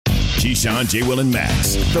Keyshawn, J. Will, and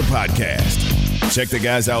Max, the podcast. Check the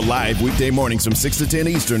guys out live weekday mornings from 6 to 10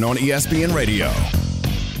 Eastern on ESPN Radio.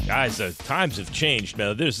 Guys, times have changed,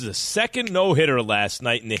 man. This is the second no-hitter last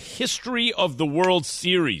night in the history of the World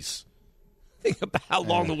Series. Think about how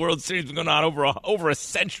long the World Series has been going on, over a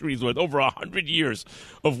century's worth, over 100 years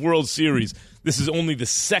of World Series. This is only the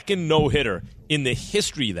second no-hitter in the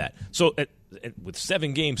history of that. So with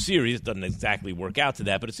 7-game series, it doesn't exactly work out to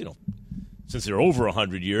that, but it's, since they're over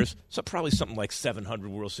 100 years, so probably something like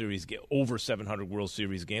 700 World Series, over 700 World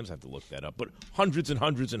Series games. I have to look that up, but hundreds and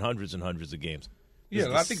hundreds and hundreds and hundreds of games.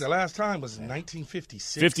 Yeah, I think the last time was in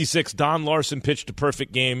 1956. 56, Don Larson pitched a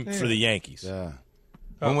perfect game for the Yankees. Yeah.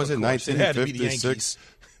 When was it? 1956.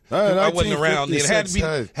 I wasn't around then. It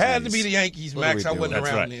had to be the Yankees, Max. I wasn't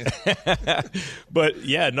around then. But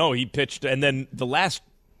yeah, no, he pitched, and then the last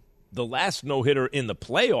no-hitter in the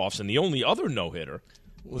playoffs, and the only other no-hitter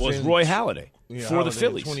was Roy Halladay for the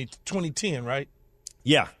Phillies. 2010, right?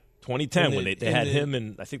 Yeah, 2010 when they had him,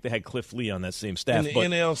 and I think they had Cliff Lee on that same staff. In the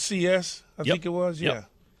NLCS, I think it was. Yeah.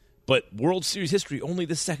 But World Series history, only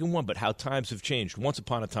the second one. But how times have changed. Once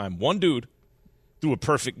upon a time, one dude threw a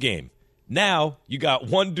perfect game. Now you got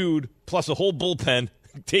one dude plus a whole bullpen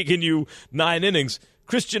taking you 9 innings.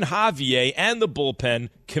 Christian Javier and the bullpen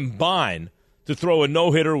combine to throw a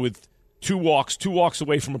no-hitter with 2 walks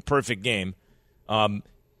away from a perfect game.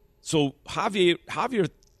 So Javier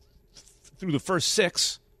threw the first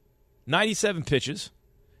 6, 97 pitches,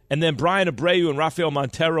 and then Brian Abreu and Rafael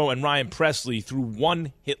Montero and Ryan Presley threw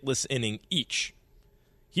 1 hitless inning each.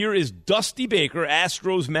 Here is Dusty Baker,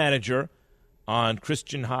 Astros manager, on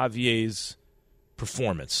Christian Javier's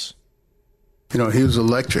performance. He was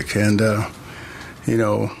electric, and, he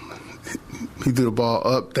threw the ball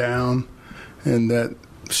up, down, and that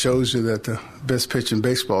shows you that the best pitch in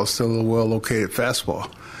baseball is still a well-located fastball.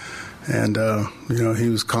 And, he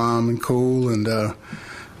was calm and cool, and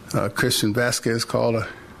Christian Vasquez called a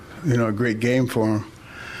great game for him.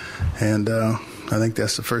 And I think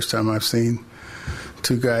that's the first time I've seen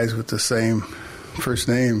 2 guys with the same first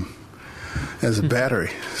name as a battery.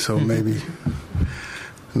 So maybe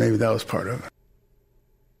that was part of it.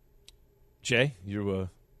 Jay, you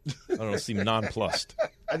I don't know, seem nonplussed.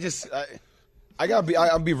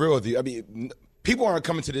 I'll be real with you. I mean, people aren't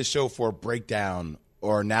coming to this show for a breakdown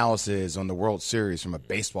or analysis on the World Series from a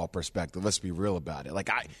baseball perspective. Let's be real about it. Like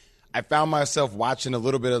I found myself watching a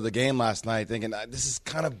little bit of the game last night thinking, this is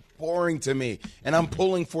kind of boring to me, and I'm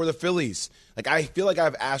pulling for the Phillies. Like, I feel like I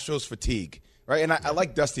have Astros fatigue, right? And I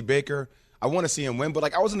like Dusty Baker. I want to see him win.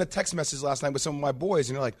 But, I was in a text message last night with some of my boys,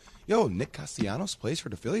 and they're like, yo, Nick Castellanos plays for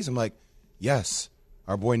the Phillies? I'm like, yes,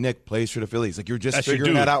 our boy Nick plays for the Phillies. Like, you're just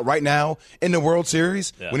figuring that out right now in the World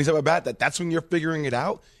Series when he's up at bat. That's when you're figuring it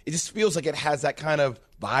out. It just feels like it has that kind of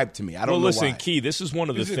vibe to me. I don't know listen, why. Key, this is one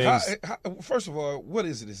of the things. First of all, what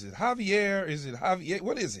is it? Is it Javier? Is it Javier?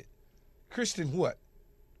 What is it? Christian what?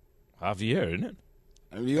 Javier, isn't it?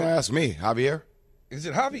 You're going to ask me. Javier? Is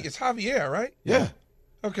it Javier? It's Javier, right? Yeah.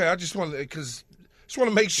 Okay, I just want to make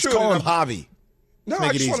sure. Just call him Javi. No,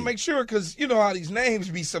 I just want to make sure because you know how these names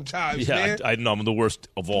be sometimes, man. I know I'm the worst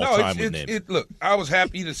of all time with names. Look, I was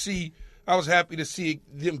happy to see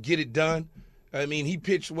them get it done. I mean, he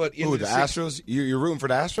pitched what? Who, the Astros? You're rooting for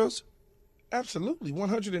the Astros? Absolutely,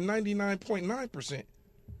 199.9%.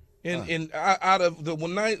 And out of the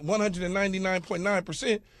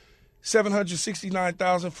 199.9%,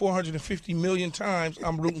 769,450 million times,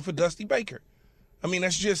 I'm rooting for Dusty Baker. I mean,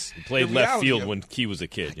 that's just he played left field when Key was a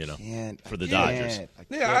kid, for the Dodgers. I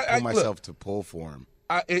can't pull myself to pull for him.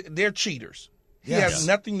 They're cheaters. He has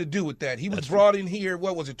nothing to do with that. He was brought in here,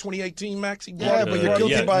 what was it, 2018, Max? But you're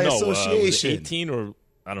guilty by association. 18 or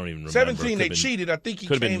I don't even remember. 17, they cheated. I think he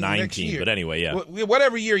could have came been 19, next year. But anyway, yeah.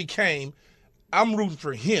 Whatever year he came, I'm rooting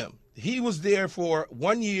for him. He was there for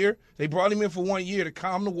 1 year. They brought him in for 1 year to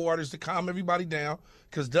calm the waters, to calm everybody down,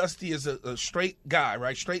 because Dusty is a straight guy,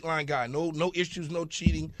 right? Straight line guy. No issues, no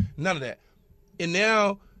cheating, none of that. And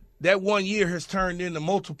now that 1 year has turned into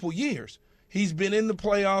multiple years. He's been in the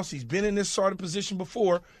playoffs. He's been in this sort of position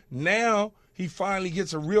before. Now he finally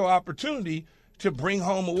gets a real opportunity to bring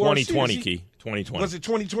home a World Series. 2020, Key. 2020. Was it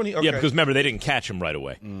 2020? Okay. Yeah, because remember, they didn't catch him right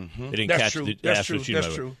away. Mm-hmm. They didn't That's catch true. the That's Astros true. That's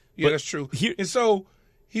right true. away. Yeah, that's true. And so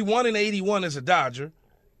he won in 81 as a Dodger.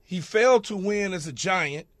 He failed to win as a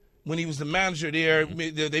Giant when he was the manager there.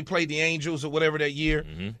 Mm-hmm. They played the Angels or whatever that year.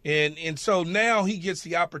 Mm-hmm. And so now he gets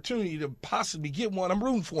the opportunity to possibly get one. I'm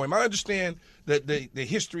rooting for him. I understand the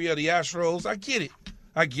history of the Astros. I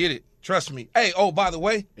get it. Trust me. Hey, by the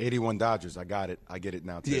way. 81 Dodgers. I got it. I get it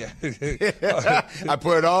now, too. Yeah. I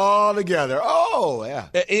put it all together. Oh, yeah.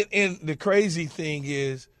 And the crazy thing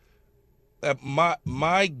is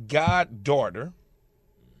my goddaughter,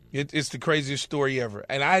 it's the craziest story ever.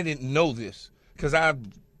 And I didn't know this because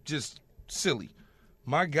I'm just silly.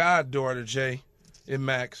 My goddaughter, Jay and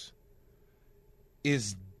Max,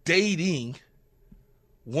 is dating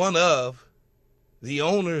one of the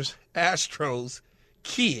owner's Astros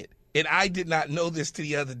kid. And I did not know this till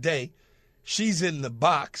the other day. She's in the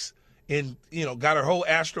box and, got her whole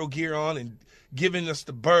Astro gear on and giving us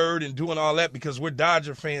the bird and doing all that because we're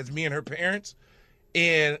Dodger fans, me and her parents.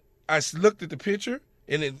 And I looked at the picture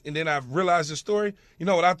and then I realized the story. You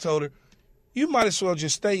know what I told her? You might as well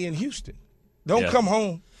just stay in Houston. Don't come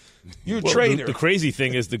home. You're a traitor. The crazy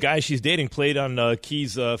thing is the guy she's dating played on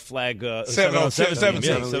Key's flag 7 on 17.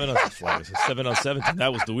 Yeah, 7 on flag. 7 on 17.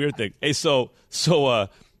 That was the weird thing. Hey, so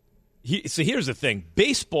here's the thing.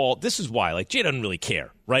 Baseball, this is why. Like, Jay doesn't really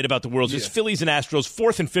care, right, about the World Series. Phillies and Astros,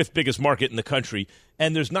 4th and 5th biggest market in the country,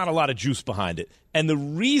 and there's not a lot of juice behind it. And the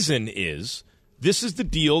reason is this is the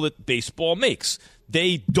deal that baseball makes.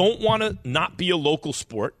 They don't want to not be a local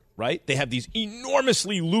sport, right? They have these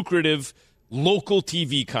enormously lucrative local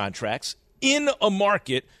TV contracts in a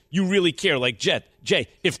market you really care. Like, Jay,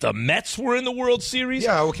 if the Mets were in the World Series,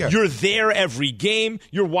 you're there every game,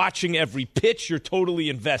 you're watching every pitch, you're totally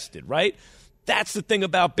invested, right? That's the thing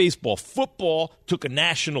about baseball. Football took a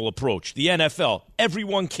national approach. The NFL,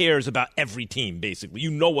 everyone cares about every team, basically.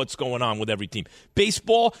 You know what's going on with every team.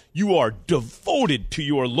 Baseball, you are devoted to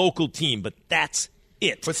your local team, but that's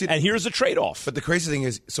it. And here's a trade-off. But the crazy thing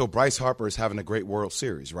is, so Bryce Harper is having a great World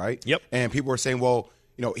Series, right? Yep. And people are saying, well,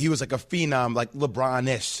 he was like a phenom, like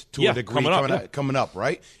LeBron-ish to a degree coming up,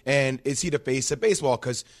 right? And is he the face of baseball?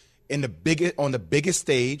 Because on the biggest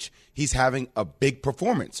stage, he's having a big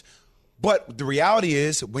performance. But the reality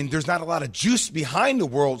is, when there's not a lot of juice behind the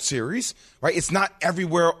World Series, right? It's not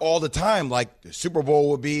everywhere all the time, like the Super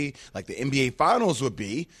Bowl would be, like the NBA Finals would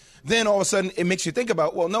be. Then all of a sudden, it makes you think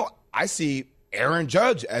about, well, no, I see Aaron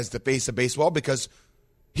Judge as the face of baseball because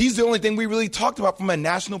he's the only thing we really talked about from a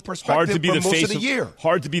national perspective hard to be for the most face of the year.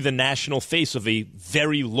 Hard to be the national face of a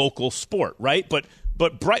very local sport, right? But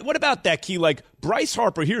what about that, Key? Like, Bryce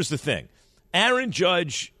Harper, here's the thing. Aaron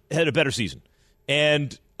Judge had a better season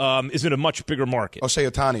and is in a much bigger market. Shohei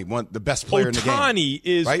Ohtani, the best player in the game. Ohtani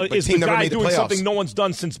is the guy doing something no one's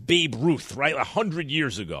done since Babe Ruth, right? 100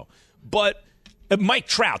 years ago. But Mike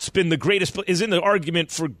Trout's been the greatest, is in the argument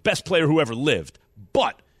for best player who ever lived.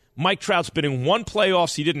 But Mike Trout's been in one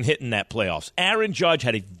playoffs. He didn't hit in that playoffs. Aaron Judge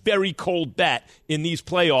had a very cold bat in these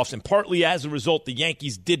playoffs, and partly as a result, the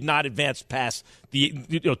Yankees did not advance past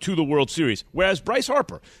to the World Series. Whereas Bryce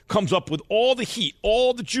Harper comes up with all the heat,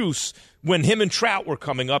 all the juice when him and Trout were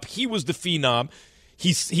coming up. He was the phenom.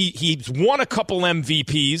 He's won a couple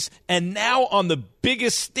MVPs, and now on the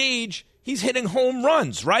biggest stage, he's hitting home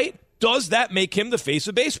runs, right? Does that make him the face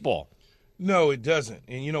of baseball? No, it doesn't.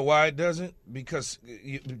 And you know why it doesn't? Because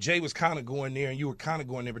Jay was kind of going there, and you were kind of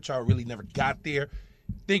going there, but y'all really never got there.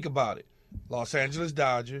 Think about it. Los Angeles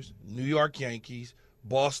Dodgers, New York Yankees,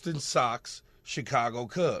 Boston Sox, Chicago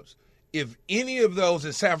Cubs. If any of those,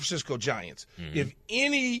 and San Francisco Giants,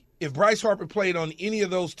 if Bryce Harper played on any of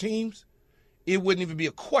those teams, it wouldn't even be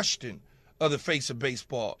a question of the face of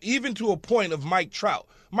baseball, even to a point of Mike Trout.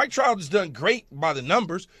 Mike Trout has done great by the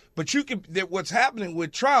numbers, but what's happening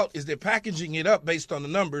with Trout is they're packaging it up based on the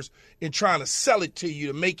numbers and trying to sell it to you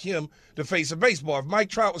to make him the face of baseball. If Mike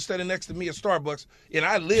Trout was standing next to me at Starbucks and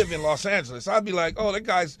I live in Los Angeles, I'd be like, oh, that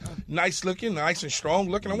guy's nice looking, nice and strong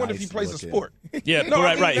looking. I wonder if he plays a sport. Yeah,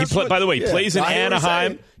 right. By the way, he plays in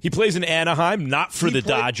Anaheim. He plays in Anaheim, not for the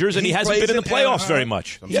Dodgers, and he hasn't been in the playoffs very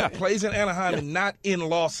much. He plays in Anaheim and not in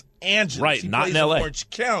Los Angeles. Right, he not plays in L.A. Orange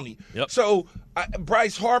County. Yep. So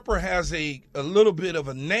Bryce Harper has a little bit of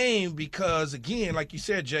a name because, again, like you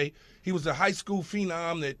said, Jay, he was a high school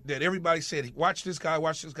phenom that everybody said, watch this guy,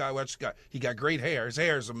 watch this guy, watch this guy. He got great hair. His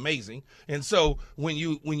hair is amazing. And so when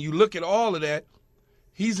you look at all of that,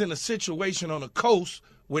 he's in a situation on the coast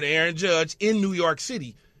with Aaron Judge in New York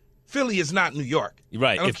City. Philly is not New York.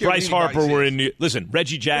 Right. If Bryce Harper were in listen,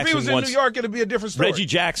 Reggie Jackson if he was in New York, it'd be a different story. Reggie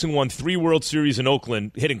Jackson won 3 World Series in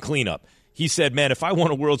Oakland hitting cleanup. He said, man, if I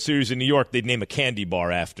won a World Series in New York, they'd name a candy bar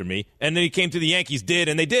after me. And then he came to the Yankees,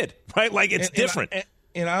 and they did. Right? Like, it's different.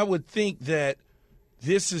 And I would think that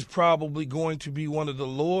this is probably going to be one of the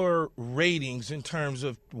lower ratings in terms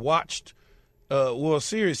of watched World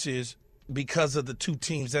Series because of the two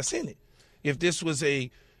teams that's in it. If this was a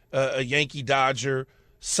Yankee Dodger,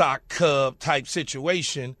 Sox Cub type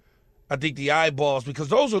situation, I think the eyeballs, because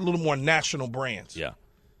those are a little more national brands. Yeah.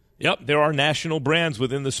 Yep, there are national brands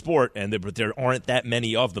within the sport, but there aren't that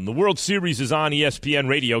many of them. The World Series is on ESPN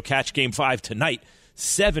Radio. Catch Game 5 tonight,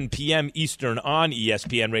 7 p.m. Eastern on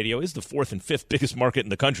ESPN Radio. Is the 4th and 5th biggest market in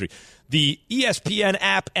the country. The ESPN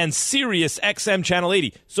app and Sirius XM Channel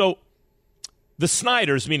 80. So the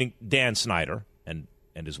Snyders, meaning Dan Snyder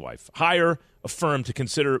and his wife, hire a firm to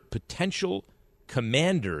consider potential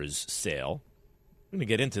Commanders sale. We're going to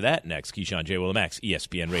get into that next. Keyshawn, J. Will, and Max,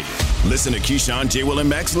 ESPN Radio. Listen to Keyshawn, J. Will, and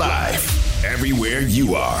Max live everywhere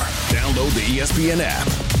you are. Download the ESPN app.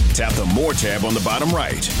 Tap the More tab on the bottom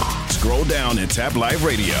right. Scroll down and tap Live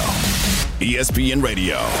Radio. ESPN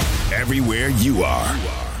Radio, everywhere you are.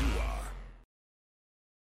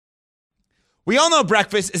 We all know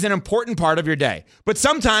breakfast is an important part of your day, but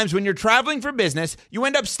sometimes when you're traveling for business, you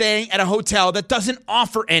end up staying at a hotel that doesn't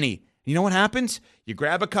offer any. You know what happens? You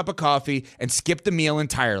grab a cup of coffee and skip the meal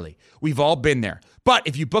entirely. We've all been there. But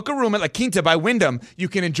if you book a room at La Quinta by Wyndham, you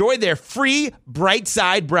can enjoy their free Bright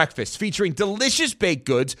Side breakfast featuring delicious baked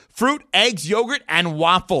goods, fruit, eggs, yogurt, and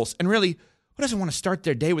waffles. And really, who doesn't want to start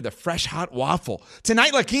their day with a fresh, hot waffle?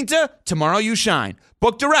 Tonight, La Quinta, tomorrow you shine.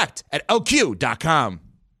 Book direct at LQ.com.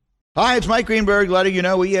 Hi, it's Mike Greenberg letting you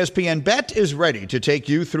know ESPN Bet is ready to take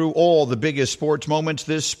you through all the biggest sports moments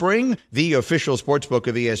this spring. The official sportsbook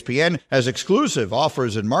of ESPN has exclusive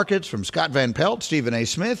offers and markets from Scott Van Pelt, Stephen A.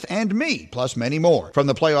 Smith, and me, plus many more. From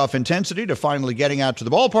the playoff intensity to finally getting out to the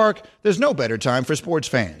ballpark, there's no better time for sports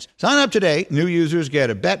fans. Sign up today. New users get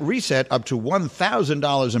a bet reset up to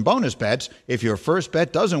 $1,000 in bonus bets if your first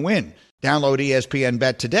bet doesn't win. Download ESPN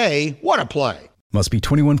Bet today. What a play. Must be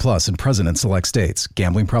 21 plus and present in select states.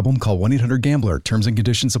 Gambling problem? Call 1-800-GAMBLER. Terms and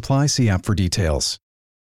conditions apply. See app for details.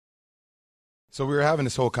 So we were having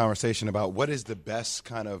this whole conversation about what is the best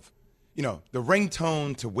kind of, the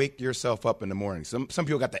ringtone to wake yourself up in the morning. Some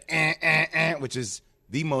people got the which is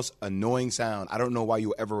the most annoying sound. I don't know why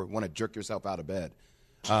you ever want to jerk yourself out of bed.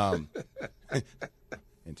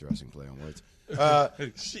 Interesting play on words. But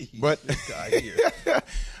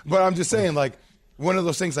I'm just saying, like, one of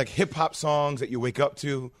those things like hip-hop songs that you wake up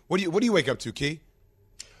to. What do you wake up to, Key?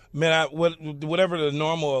 Man, whatever the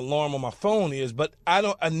normal alarm on my phone is, but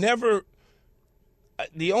the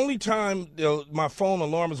only time my phone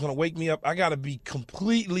alarm is going to wake me up, I got to be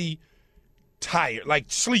completely tired, like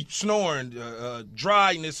sleep, snoring,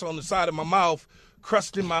 dryness on the side of my mouth,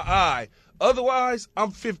 crust in my eye. Otherwise,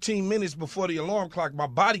 I'm 15 minutes before the alarm clock. My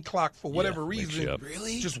body clock, for whatever reason,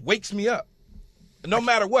 just wakes me up. No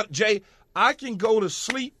matter what, Jay, I can go to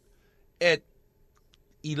sleep at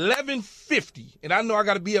 11:50, and I know I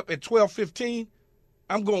got to be up at 12:15.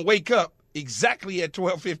 I'm going to wake up exactly at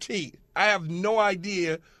 12:15. I have no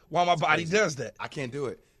idea why my body does that. I can't do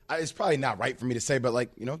it. It's probably not right for me to say, but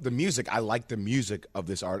the music, I like the music of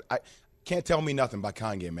this art. Can't Tell Me Nothing by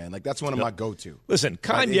Kanye, man. Like, that's one of my go-to. Listen,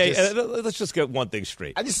 Kanye, let's just get one thing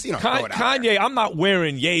straight. Kanye, I'm not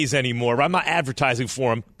wearing Ye's anymore. I'm not advertising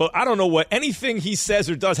for him. But I don't know what anything he says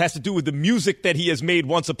or does has to do with the music that he has made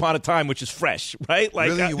once upon a time, which is fresh, right?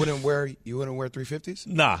 Like, really? You wouldn't wear 350s?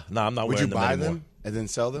 Nah, I'm not wearing them. Would you buy anymore. them and then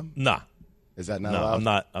sell them? Nah. Is that not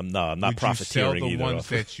allowed? I'm not profiteering either. Would you sell the ones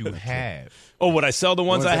that you have? Oh, would I sell the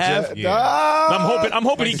ones I have? Yeah. I'm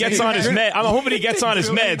hoping he gets on his I'm hoping he gets on his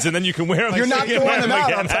meds, and then you can wear them. You're not throwing them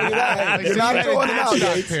out. I'll tell you that. You're not throwing them out.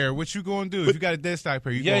 Stock pair. What you gonna do if you got a dead stock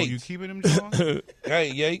pair? You keeping them, John?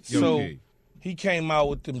 Hey, Yates. So he came out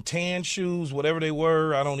with them tan shoes, whatever they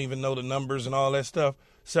were. I don't even know the numbers and all that stuff.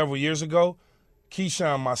 Several years ago,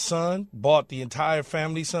 Keyshawn, my son, bought the entire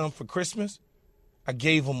family some for Christmas. I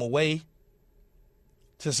gave them away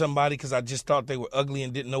to somebody because I just thought they were ugly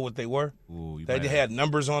and didn't know what they were. Ooh, they had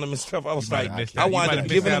numbers on them and stuff. I was like, I wound up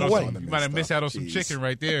giving them away. You might have missed out on some chicken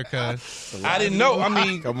right there, cuz. I didn't know. I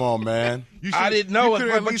mean, come on, man. I didn't know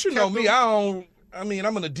it, but you know me. I'm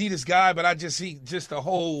an Adidas guy, but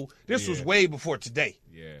this was way before today.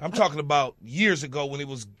 Yeah. I'm talking about years ago when it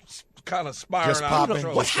was kind of spiraling out of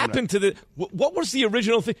control. What happened to what was the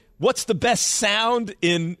original thing? What's the best sound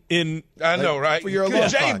in I know, right? For your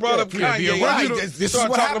Jay brought up Kanye. Right. This is what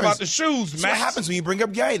talking happens. About the shoes, This man. what happens when you bring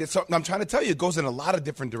up Ye. I'm trying to tell you, it goes in a lot of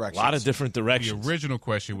different directions. The original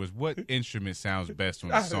question was, what instrument sounds best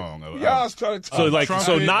on a song? Y'all started talking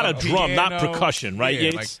so not a drum, piano, not percussion, right,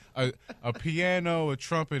 Yates? Like a piano, a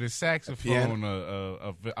trumpet, a saxophone,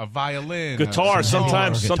 a violin, guitar.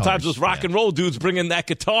 Sometimes those rock and roll dudes bring in that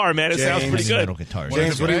guitar, man. It sounds pretty good.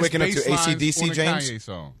 James, what are you waking up to? AC/DC, James?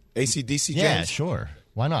 AC/DC, James? Yeah, sure.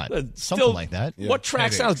 Why not? Something like that. Yeah. What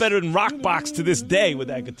track sounds better than Rockbox to this day with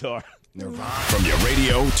that guitar? From your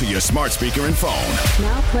radio to your smart speaker and phone.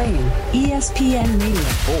 Now playing ESPN Radio.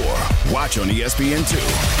 Or watch on ESPN2.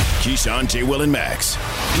 Keyshawn, J. Will, and Max.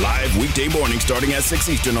 Live weekday morning starting at 6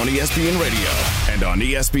 Eastern on ESPN Radio and on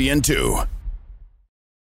ESPN2.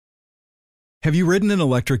 Have you ridden an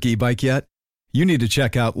electric e-bike yet? You need to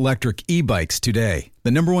check out Lectric e-bikes today, the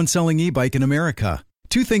 #1 selling e-bike in America.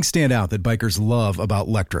 2 things stand out that bikers love about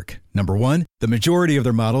Lectric. Number 1, the majority of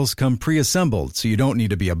their models come pre-assembled, so you don't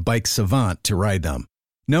need to be a bike savant to ride them.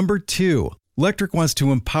 Number 2, Lectric wants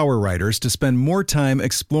to empower riders to spend more time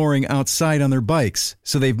exploring outside on their bikes,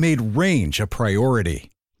 so they've made range a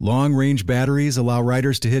priority. Long-range batteries allow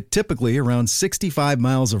riders to hit typically around 65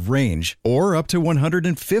 miles of range, or up to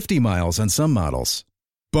 150 miles on some models.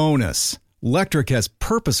 Bonus, Lectric has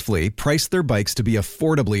purposefully priced their bikes to be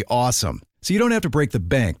affordably awesome, so you don't have to break the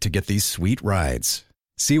bank to get these sweet rides.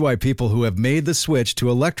 See why people who have made the switch to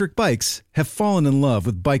electric bikes have fallen in love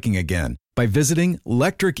with biking again by visiting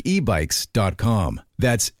lectricebikes.com.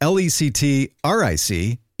 That's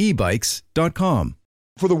LECTRIC ebikes.com.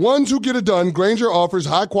 For the ones who get it done, Grainger offers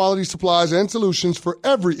high-quality supplies and solutions for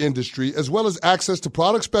every industry, as well as access to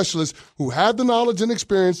product specialists who have the knowledge and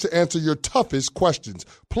experience to answer your toughest questions.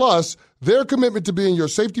 Plus, their commitment to being your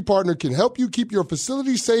safety partner can help you keep your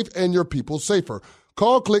facility safe and your people safer.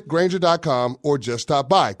 Call, click Grainger.com, or just stop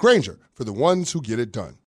by. Grainger, for the ones who get it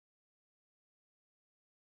done.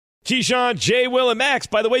 Keyshawn, J. Will, and Max.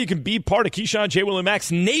 By the way, you can be part of Keyshawn, J. Will, and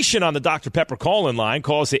Max Nation on the Dr. Pepper call-in line.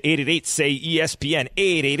 Call us at 888-SAY-ESPN,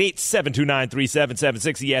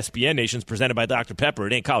 888-729-3776. ESPN Nation's presented by Dr. Pepper.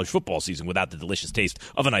 It ain't college football season without the delicious taste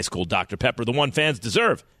of an ice-cold Dr. Pepper, the one fans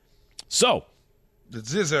deserve. So. The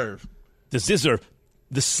Snyders. The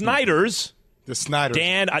Snyders.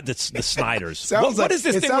 Dan, the Snyders. Sounds what is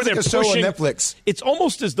this thing where they're like a pushing? Show on Netflix. It's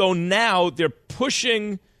almost as though now they're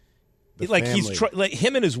pushing... like family. he's like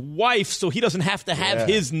him and his wife, so he doesn't have to have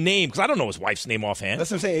his name, because I don't know his wife's name offhand.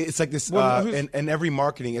 That's what I'm saying. It's like this, and every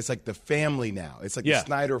marketing, it's like the family now. It's like the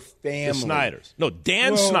Snyder family. The Snyders. No,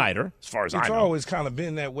 Dan Snyder, as far as I know. It's always kind of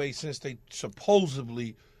been that way since they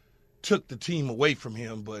supposedly took the team away from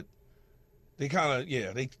him, but they kind of,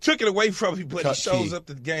 they took it away from him, but he shows up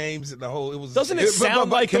to games and the whole, it was. Doesn't it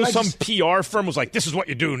sound like some PR firm was like, this is what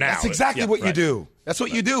you do now? That's exactly what you do. That's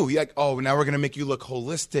what you do. You're like, oh, now we're going to make you look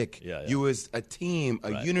holistic. You as a team,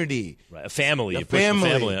 a unity. Right. A family. A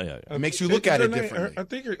family. It makes you look at it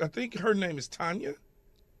differently. I think her name is Tanya.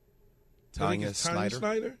 Tanya Snyder?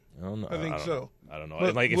 I don't know. I think so. I don't know.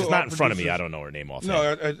 But, if it's not in front of me, I don't know her name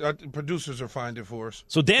offhand. No, producers are finding it for us.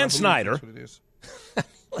 So Dan Snyder. That's what it is.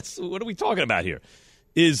 What are we talking about here?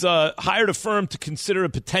 Is hired a firm to consider a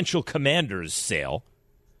potential Commanders sale.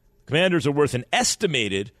 Commanders are worth an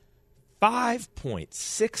estimated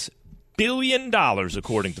 $5.6 billion,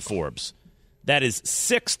 according to Forbes. That is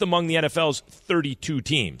sixth among the NFL's 32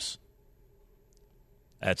 teams.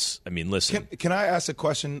 Listen. Can I ask a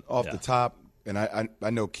question off the top? And I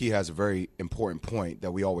know Key has a very important point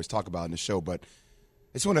that we always talk about in the show, but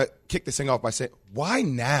I just want to kick this thing off by saying, why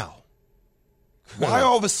now? Why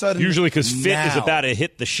all of a sudden? Usually because Fit is about to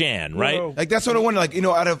hit the shan, right? Well, like that's what I wonder. Like,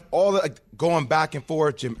 out of all the going back and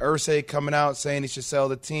forth, Jim Irsay coming out saying he should sell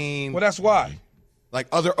the team. Well, that's why. Like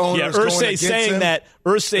other owners. Irsay saying that.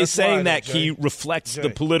 Irsay saying that he reflects the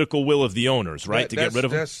political will of the owners, right? To get rid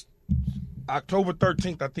of him. That's October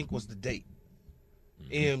 13th, I think, was the date.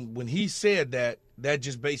 And when he said that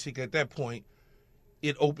just basically at that point,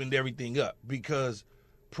 it opened everything up, because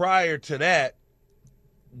prior to that,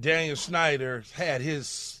 Daniel Snyder had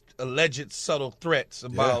his alleged subtle threats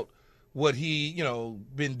about what he,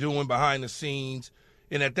 been doing behind the scenes.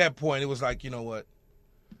 And at that point, it was like, you know what?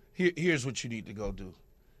 Here's what you need to go do.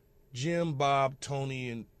 Jim, Bob, Tony,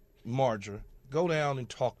 and Marjorie, go down and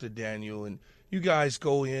talk to Daniel. And you guys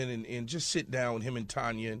go in and just sit down with him and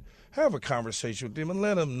Tanya and have a conversation with them and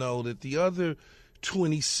let him know that the other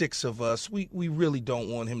 26 of us, we really don't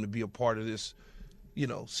want him to be a part of this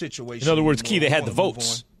situation. In other words, Key, they had the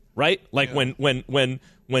votes, right? Like when Jim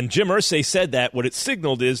Irsay said that, what it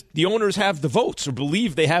signaled is the owners have the votes, or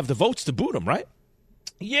believe they have the votes to boot him, right?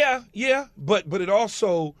 Yeah, but it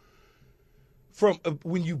also, from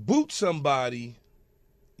when you boot somebody,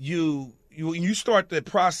 you start that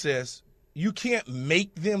process, you can't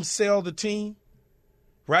make them sell the team,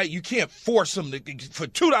 right? You can't force them for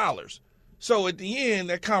 $2. So at the end,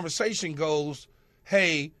 that conversation goes,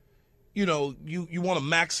 hey, you want to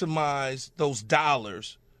maximize those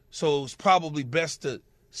dollars, so it's probably best to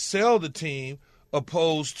sell the team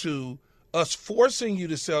opposed to us forcing you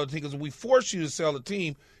to sell the team, because if we force you to sell the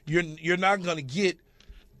team, you're not going to get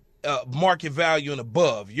market value and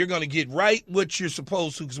above. You're going to get right what you're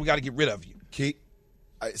supposed to, because we got to get rid of you. Keith,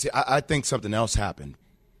 I think something else happened.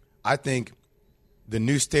 I think the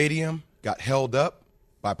new stadium got held up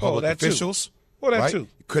by public officials. That too.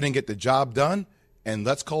 Couldn't get the job done. And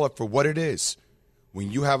let's call it for what it is.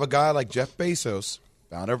 When you have a guy like Jeff Bezos,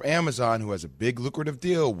 founder of Amazon, who has a big lucrative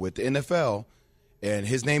deal with the NFL, and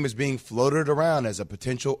his name is being floated around as a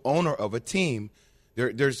potential owner of a team,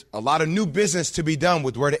 there's a lot of new business to be done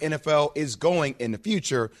with where the NFL is going in the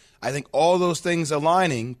future. I think all those things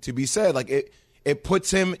aligning to be said, like it puts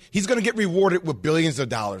him – he's going to get rewarded with billions of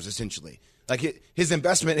dollars essentially. Like his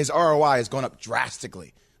investment, his ROI has gone up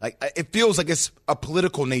drastically. Like it feels like it's a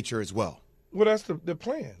political nature as well. Well, that's the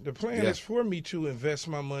plan. The plan is for me to invest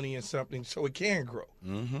my money in something so it can grow.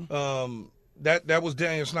 Mm-hmm. That was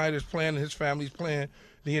Daniel Snyder's plan and his family's plan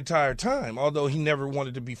the entire time. Although he never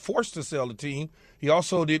wanted to be forced to sell the team, he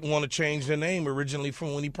also didn't want to change the name originally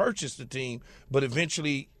from when he purchased the team. But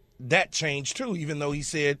eventually that changed too, even though he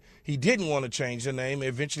said he didn't want to change the name. It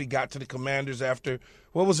eventually got to the Commanders after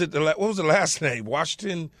what was the last name?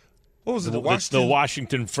 Washington. What was it? The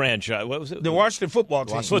Washington franchise. What was it? The Washington football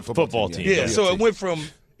team. Football team. Yeah. So it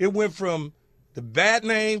went from the bad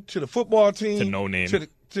name to the football team to no name to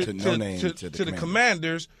the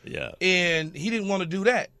Commanders. Yeah. And he didn't want to do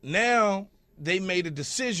that. Now they made a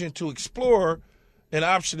decision to explore an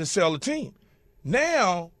option to sell the team.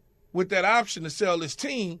 Now, with that option to sell this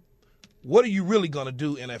team, what are you really going to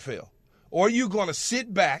do, NFL? Or are you going to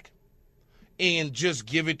sit back and just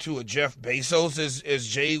give it to a Jeff Bezos, as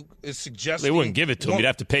Jay is suggesting? They wouldn't give it to him. You'd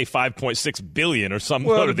have to pay $5.6 billion or something.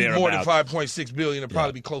 Well, it'd be more than $5.6 billion. It'd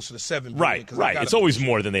probably be closer to $7 billion. Right. It's always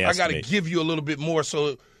more than they estimate. I got to give you a little bit more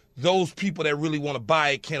so those people that really want to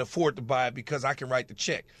buy it can't afford to buy it because I can write the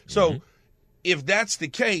check. So if that's the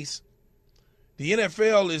case, the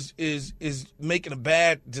NFL is making a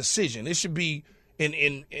bad decision. It should be,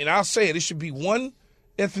 and I'll say it should be one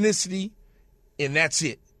ethnicity, and that's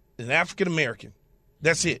it. An African American.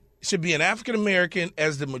 That's it. It should be an African American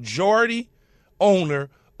as the majority owner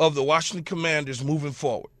of the Washington Commanders moving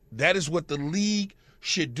forward. That is what the league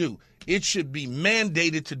should do. It should be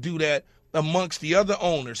mandated to do that amongst the other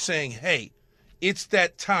owners, saying, hey, it's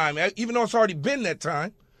that time. Even though it's already been that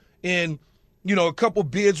time, and, a couple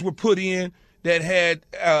bids were put in that had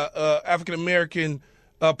African American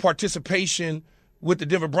participation with the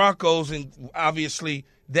Denver Broncos, and obviously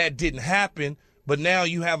that didn't happen. But now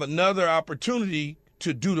you have another opportunity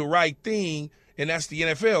to do the right thing, and that's the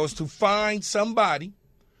NFL, is to find somebody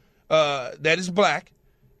that is black,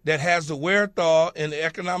 that has the wherewithal and the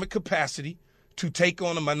economic capacity to take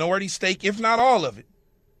on a minority stake, if not all of it.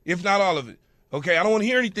 Okay, I don't want to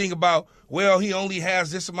hear anything about, well, he only has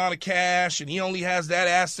this amount of cash and he only has that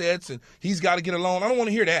assets and he's got to get a loan. I don't want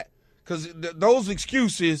to hear that, because those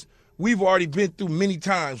excuses we've already been through many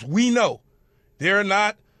times. We know there are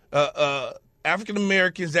not African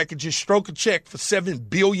Americans that could just stroke a check for $7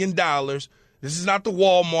 billion. This is not the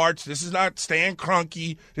Walmarts. This is not Stan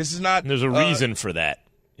Kroenke. This is not. There's a reason for that.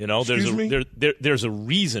 There's a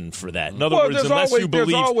reason for that. In other words, there's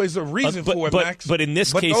believe, always a reason for it, Max. But in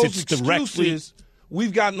this case, it's directly.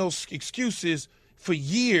 We've gotten those excuses for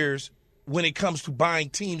years when it comes to buying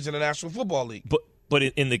teams in the National Football League. But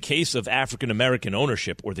in the case of African American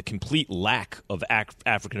ownership, or the complete lack of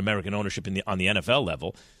African American ownership on the NFL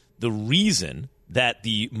level, the reason that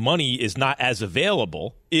the money is not as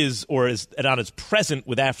available is not as present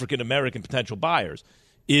with African American potential buyers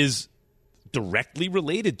is directly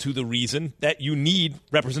related to the reason that you need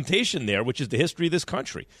representation there, which is the history of this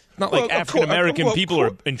country. It's not like African American people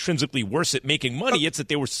are intrinsically worse at making money. It's that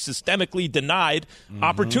they were systemically denied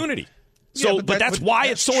opportunity. So, but that's why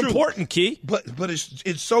it's so important, Key. But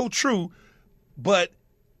it's so true. But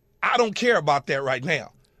I don't care about that right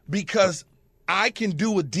now, because I can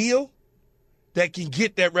do a deal that can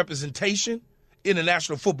get that representation in the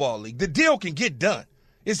National Football League. The deal can get done.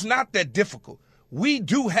 It's not that difficult. We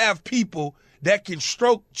do have people that can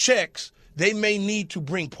stroke checks. They may need to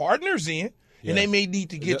bring partners in, and they may need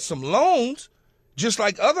to get some loans, just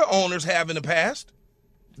like other owners have in the past.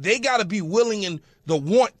 They got to be willing and the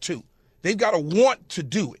want to. They've got to want to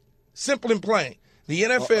do it. Simple and plain. The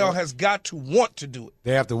NFL has got to want to do it.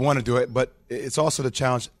 They have to want to do it, but it's also the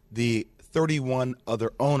challenge. The 31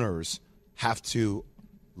 other owners have to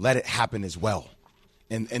let it happen as well.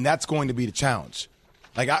 And that's going to be the challenge.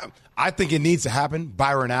 Like, I think it needs to happen.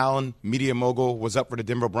 Byron Allen, media mogul, was up for the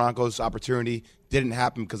Denver Broncos opportunity. Didn't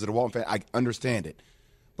happen because of the Walton fan. I understand it.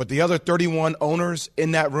 But the other 31 owners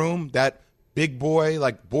in that room, that big boy,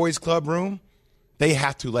 like boys club room, they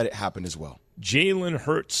have to let it happen as well. Jalen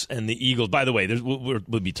Hurts and the Eagles. By the way,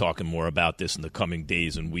 we'll be talking more about this in the coming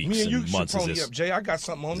days and weeks and months as this, up, Jay. I got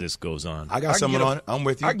something on this goes on. I got something on it. I'm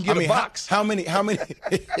with you. I can get a box. How many? How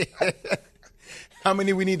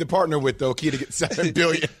many we need to partner with, though, Key, to get $7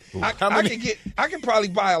 billion? I can probably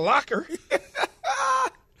buy a locker.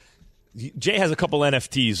 Jay has a couple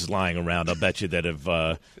NFTs lying around. I'll bet you that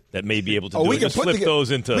that may be able to do it. Just flip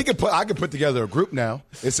those into. I can put together a group now.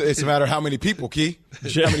 It's a matter of how many people, Key.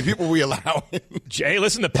 Jay, how many people we allow. Jay,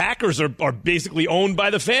 listen, the Packers are basically owned by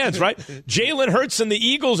the fans, right? Jalen Hurts and the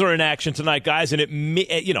Eagles are in action tonight, guys, and it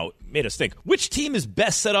made us think, which team is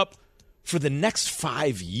best set up for the next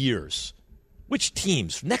 5 years? Which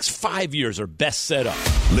teams next 5 years are best set up?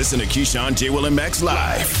 Listen to Keyshawn, J. Will, and Max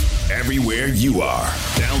live everywhere you are.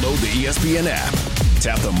 Download the ESPN app.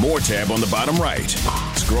 Tap the More tab on the bottom right.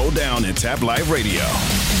 Scroll down and tap Live Radio.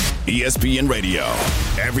 ESPN Radio,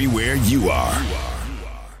 everywhere you are.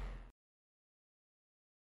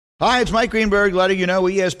 Hi, it's Mike Greenberg letting you know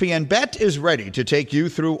ESPN Bet is ready to take you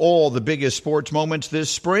through all the biggest sports moments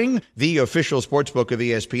this spring. The official sportsbook of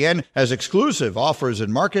ESPN has exclusive offers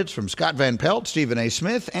and markets from Scott Van Pelt, Stephen A.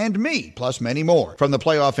 Smith, and me, plus many more. From the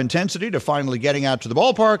playoff intensity to finally getting out to the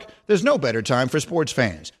ballpark, there's no better time for sports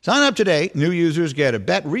fans. Sign up today. New users get a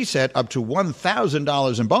bet reset up to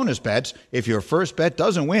 $1,000 in bonus bets if your first bet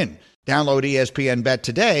doesn't win. Download ESPN Bet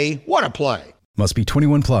today. What a play. Must be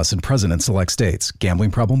 21 plus and present in select states.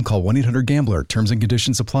 Gambling problem? Call 1-800-GAMBLER. Terms and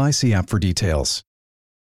conditions apply. See app for details.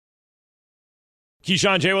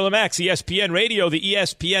 Keyshawn, J. Will, and Max, ESPN Radio, the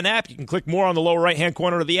ESPN app. You can click more on the lower right-hand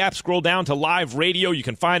corner of the app. Scroll down to Live Radio. You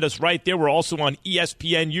can find us right there. We're also on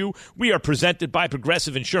ESPNU. We are presented by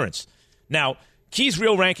Progressive Insurance. Now, Key's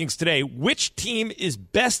Real Rankings today. Which team is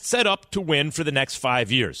best set up to win for the next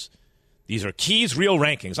 5 years? These are Key's Real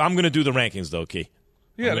Rankings. I'm going to do the rankings, though, Key.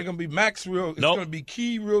 Yeah, they're going to be Max Real. It's going to be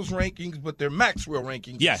Key Real's rankings, but they're Max Real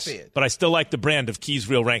rankings. Yes, but I still like the brand of Key's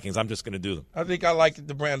Real Rankings. I'm just going to do them. I think I like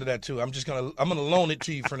the brand of that too. I'm going to loan it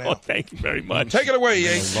to you for now. Oh, thank you very much. Take it away,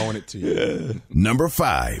 Yates. Loan it to you. Number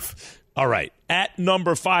 5. All right, at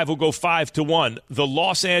number 5, we'll go 5-1. The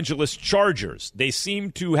Los Angeles Chargers. They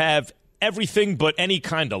seem to have everything but any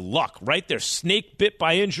kind of luck, right? They're snake bit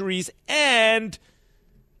by injuries, and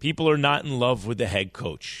people are not in love with the head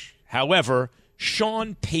coach. However,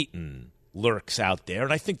 Sean Payton lurks out there,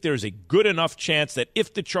 and I think there's a good enough chance that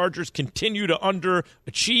if the Chargers continue to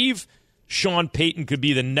underachieve, Sean Payton could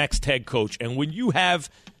be the next head coach. And when you have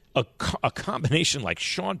a combination like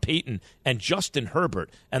Sean Payton and Justin Herbert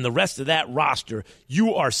and the rest of that roster,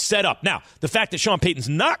 you are set up. Now, the fact that Sean Payton's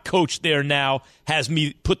not coached there now has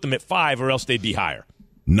me put them at 5, or else they'd be higher.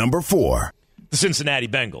 Number 4. The Cincinnati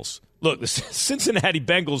Bengals. Look, the Cincinnati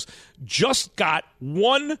Bengals just got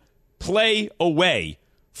one play away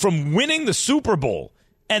from winning the Super Bowl,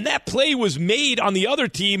 and that play was made on the other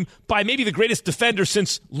team by maybe the greatest defender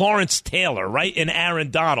since Lawrence Taylor, right, and Aaron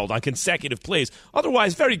Donald on consecutive plays.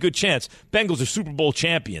 Otherwise, very good chance Bengals are Super Bowl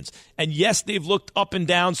champions. And yes, they've looked up and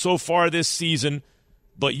down so far this season,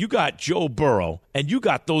 but you got Joe Burrow, and you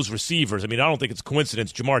got those receivers. I mean, I don't think it's a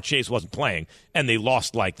coincidence Jamar Chase wasn't playing, and they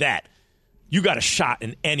lost like that. You got a shot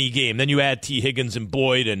in any game. Then you add T. Higgins and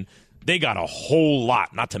Boyd, and they got a whole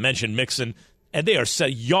lot, not to mention Mixon. And they are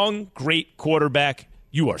set. Young, great quarterback.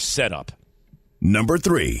 You are set up. Number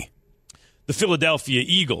 3. The Philadelphia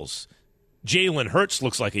Eagles. Jalen Hurts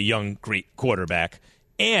looks like a young, great quarterback.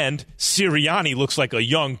 And Sirianni looks like a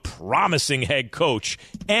young, promising head coach.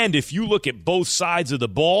 And if you look at both sides of the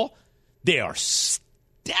ball, they are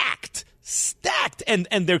stacked. And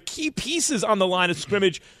their key pieces on the line of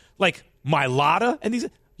scrimmage, like Mailata and these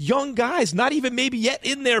young guys, not even maybe yet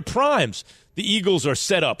in their primes. The Eagles are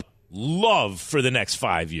set up love for the next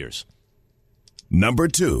 5 years. Number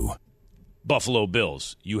 2. Buffalo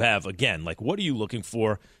Bills. You have, again, like, what are you looking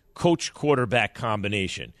for? Coach-quarterback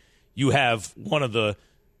combination. You have one of the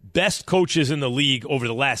best coaches in the league over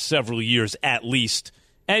the last several years at least,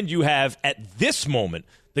 and you have, at this moment,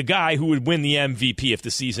 the guy who would win the MVP if the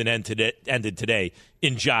season ended today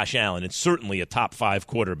in Josh Allen, and certainly a top 5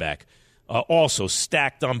 quarterback. Also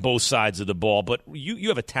stacked on both sides of the ball. But you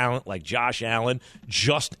have a talent like Josh Allen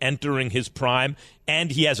just entering his prime, and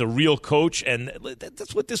he has a real coach, and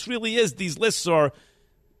that's what this really is. These lists are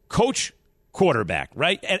coach, quarterback,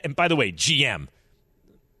 right? And by the way, GM.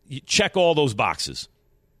 You check all those boxes.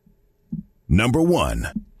 Number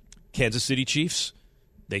 1. Kansas City Chiefs.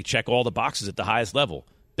 They check all the boxes at the highest level.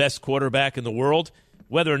 Best quarterback in the world.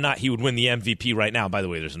 Whether or not he would win the MVP right now, by the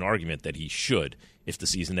way, there's an argument that he should if the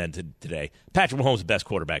season ended today. Patrick Mahomes is the best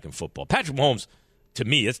quarterback in football. Patrick Mahomes, to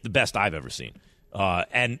me, it's the best I've ever seen.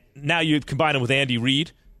 And now you combine him with Andy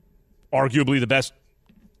Reid, arguably the best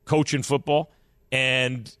coach in football,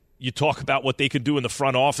 and you talk about what they could do in the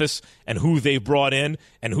front office and who they've brought in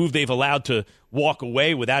and who they've allowed to walk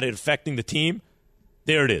away without it affecting the team.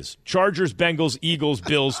 There it is. Chargers, Bengals, Eagles,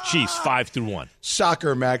 Bills, Chiefs, 5-1.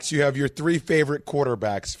 Shocker, Max. You have your 3 favorite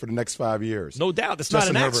quarterbacks for the next 5 years. No doubt. That's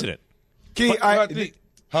Justin not an accident. Key,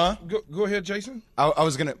 Huh? Go ahead, Jason. I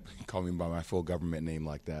was going to call me by my full government name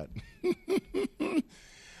like that.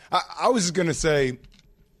 I was just going to say,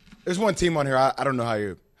 there's one team on here. I don't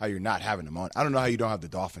know how you're not having them on. I don't know how you don't have the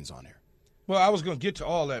Dolphins on here. Well, I was going to get to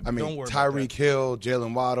all that, but don't worry about that. Tyreek Hill,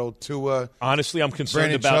 Jalen Waddle, Tua. Honestly, I'm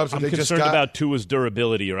concerned about Tua's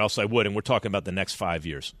durability, or else I would, and we're talking about the next 5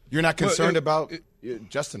 years. You're not concerned about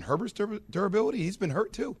Justin Herbert's durability? He's been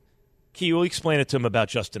hurt, too. Key, will you explain it to him about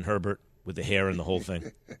Justin Herbert with the hair and the whole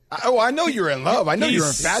thing? I know you're in love. I know you're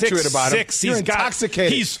infatuated about him. You're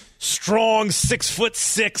intoxicated. He's strong,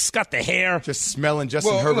 6'6", got the hair. Just smelling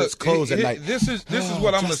Justin Herbert's clothes at night. This is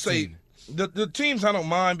what I'm going to say. The teams I don't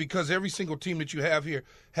mind, because every single team that you have here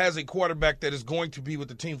has a quarterback that is going to be with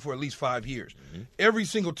the team for at least 5 years. Mm-hmm. Every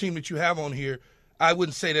single team that you have on here, I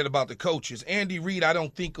wouldn't say that about the coaches. Andy Reid, I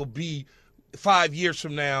don't think will be 5 years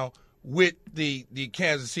from now with the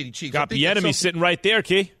Kansas City Chiefs. Got the enemy sitting right there,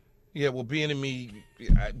 Key. Yeah, well, Bieniemy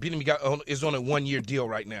is on a 1-year deal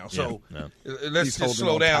right now, so let's just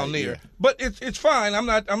slow down there. Yeah. But it's fine. I'm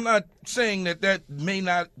not saying that may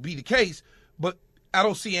not be the case, but I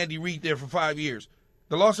don't see Andy Reid there for 5 years.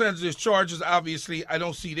 The Los Angeles Chargers, obviously, I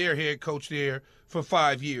don't see their head coach there for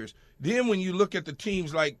 5 years. Then when you look at the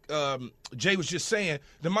teams like Jay was just saying,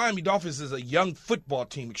 the Miami Dolphins is a young football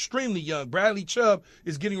team, extremely young. Bradley Chubb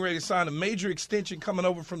is getting ready to sign a major extension coming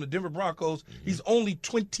over from the Denver Broncos. Mm-hmm. He's only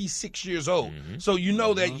 26 years old. Mm-hmm. So you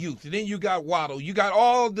know that youth. And then you got Waddle. You got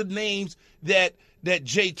all the names that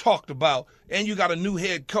Jay talked about, and you got a new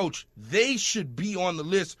head coach. They should be on the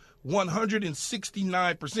list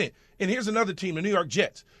 169%. And here's another team, the New York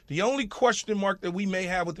Jets. The only question mark that we may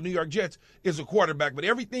have with the New York Jets is a quarterback. But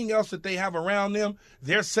everything else that they have around them,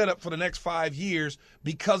 they're set up for the next 5 years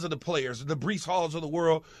because of the players. The Breece Halls of the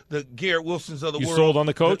world, the Garrett Wilsons of the world. You sold on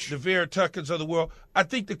the coach? The Vera Tuckers of the world. I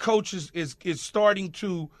think the coach is starting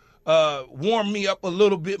to warm me up a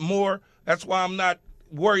little bit more. That's why I'm not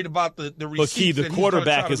worried about the receipts. But Key, the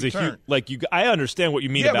quarterback is a huge. I understand what you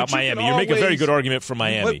mean about Miami. You make a very good argument for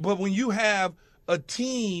Miami. But when you have a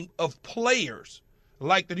team of players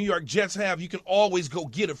like the New York Jets have, you can always go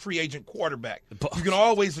get a free agent quarterback. You can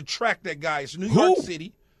always attract that guy. It's New York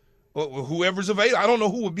City, or whoever's available. I don't know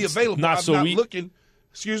who would be available. I'm not looking.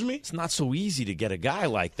 Excuse me? It's not so easy to get a guy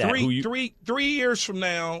like that. 3 years from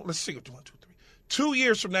now, let's see. 1, 2, 3. 2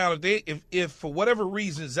 years from now, if for whatever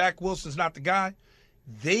reason Zach Wilson's not the guy,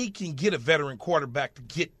 they can get a veteran quarterback to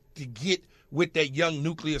get with that young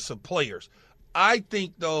nucleus of players. I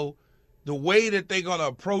think, though, the way that they're going to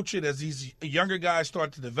approach it as these younger guys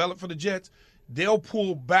start to develop for the Jets, they'll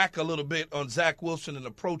pull back a little bit on Zach Wilson and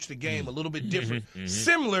approach the game a little bit different,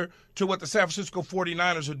 similar to what the San Francisco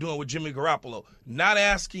 49ers are doing with Jimmy Garoppolo, not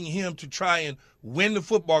asking him to try and win the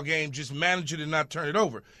football game, just manage it and not turn it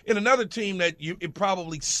over. And another team that it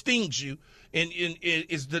probably stings you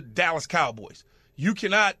is the Dallas Cowboys. You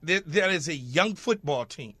cannot – that is a young football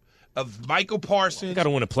team of Michael Parsons, got to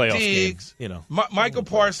win a playoff Diggs, game. You know, Michael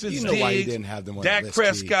Parsons, you know Diggs, why you didn't have them on Dak the list,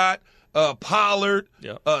 Prescott, Pollard,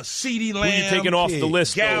 CeeDee Lamb. Who you taking off the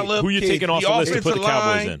list? Gallup, who you taking off the list to put the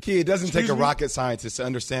Cowboys in? Key, it doesn't take a rocket scientist to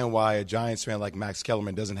understand why a Giants fan like Max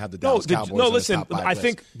Kellerman doesn't have the Dallas Cowboys No, on listen, the top 5 I list.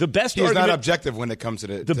 think the best He's argument – not objective when it comes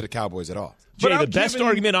to the Cowboys at all. Jay, the best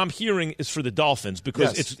argument I'm hearing is for the Dolphins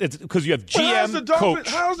because it's because you have GM, coach.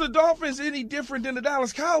 How's the Dolphins any different than the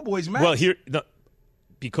Dallas Cowboys, Max? Well,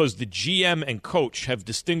 because the GM and coach have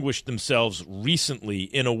distinguished themselves recently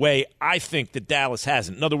in a way I think that Dallas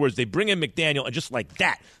hasn't. In other words, they bring in McDaniel, and just like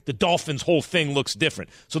that, the Dolphins' whole thing looks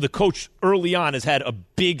different. So the coach early on has had a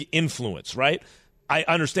big influence, right? I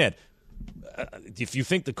understand. If you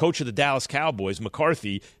think the coach of the Dallas Cowboys,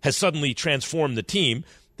 McCarthy, has suddenly transformed the team,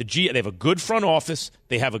 they have a good front office.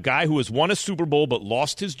 They have a guy who has won a Super Bowl but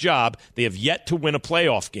lost his job. They have yet to win a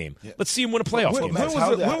playoff game. Yeah. Let's see him win a playoff game.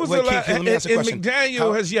 When was the last? And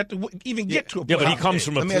McDaniel has yet to even get to a playoff game. Yeah, but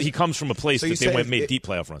he comes from a place that they made deep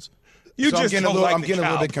playoff runs. I'm getting a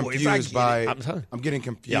little bit confused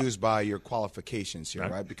by your qualifications here,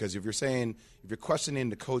 right? Because if you're questioning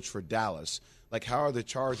the coach for Dallas, like how are the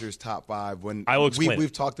Chargers top 5 when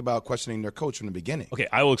we've talked about questioning their coach from the beginning? Okay,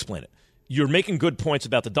 I will explain it. You're making good points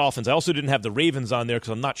about the Dolphins. I also didn't have the Ravens on there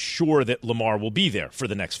because I'm not sure that Lamar will be there for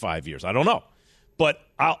the next 5 years. I don't know. But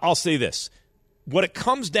I'll say this. What it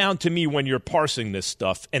comes down to me when you're parsing this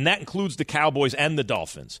stuff, and that includes the Cowboys and the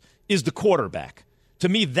Dolphins, is the quarterback. To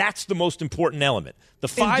me, that's the most important element. The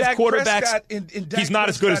 5 quarterbacks, he's not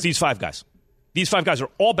as good as these 5 guys. These 5 guys are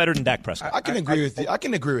all better than Dak Prescott. I can agree with you. I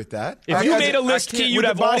can agree with that. If you made a list, Key, you'd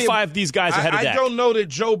have all 5 of these guys ahead of Dak. I don't know that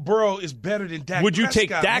Joe Burrow is better than Dak Prescott. Would you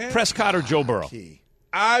take Dak Prescott or Joe Burrow?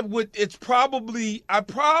 I would. I probably,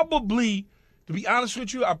 the To be honest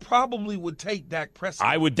with you, I probably would take Dak Prescott.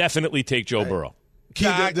 I would definitely take Joe Burrow.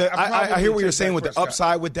 I hear what you're saying with the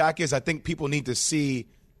upside with Dak is I think people need to see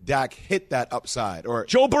Dak hit that upside. Or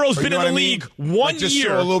Joe Burrow's been in the league 1 just year.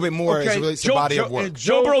 show a little bit more as it relates to body of work.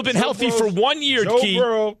 Joe Burrow's been healthy for 1 year, Key,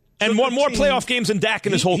 and won more playoff games than Dak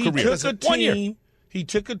in his whole career. He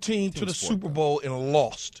took a team to the Super Bowl and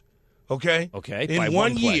lost. Okay? In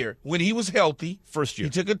 1 year, when he was healthy, first year, he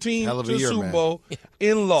took a team to the Super Bowl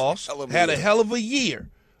and lost. Had a hell of a year.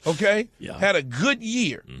 Okay? Yeah. Had a good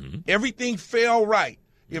year. Everything fell right.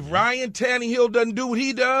 If Ryan Tannehill doesn't do what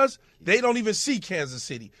he does, they don't even see Kansas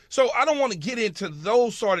City. So I don't want to get into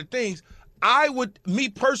those sort of things. Me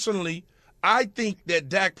personally, I think that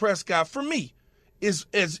Dak Prescott, for me, is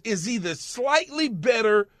either slightly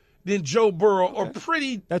better than Joe Burrow or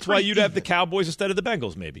pretty. That's why you'd have the Cowboys instead of the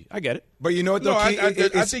Bengals, maybe. I get it. But you know what, though? I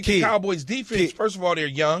think the Cowboys' defense, first of all, they're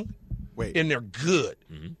young. And they're good.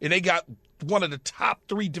 And they got one of the top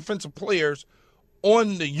 3 defensive players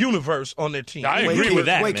on the universe on their team. I agree with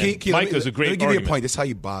that, man. Mike is a great Let me give argument. you a point. This is how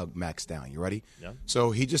you bog Max down. You ready? Yeah.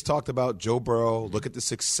 So he just talked about Joe Burrow. Look at the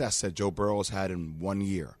success that Joe Burrow has had in 1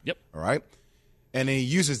 year. Yep. All right? And he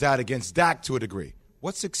uses that against Dak to a degree.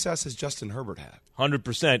 What success has Justin Herbert had?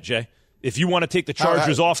 100%, Jay. If you want to take the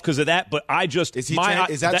Chargers off because of that, but I just is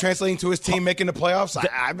that translating to his team making the playoffs?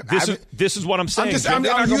 This is what I'm saying. I'm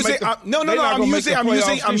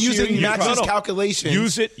using Max's calculation.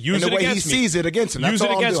 Use it the way he sees it against him. That's use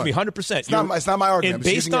it all against I'm me, doing. 100%. It's not my argument.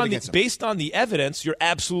 Based on the evidence, you're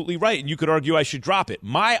absolutely right, and you could argue I should drop it.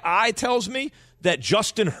 My eye tells me that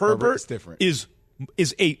Justin Herbert is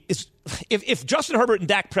if Justin Herbert and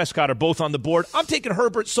Dak Prescott are both on the board, I'm taking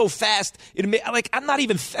Herbert so fast. That's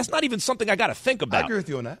not even something I got to think about. I agree with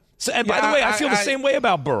you on that. So, and by the way, I feel the same way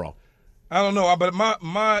about Burrow. I don't know, but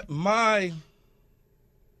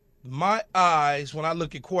my eyes when I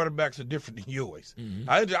look at quarterbacks are different than yours.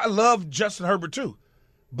 I love Justin Herbert too,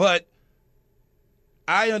 but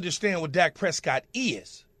I understand what Dak Prescott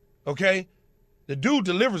is. Okay, the dude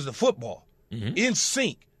delivers the football in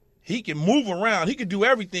sync. He can move around. He can do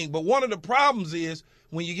everything. But one of the problems is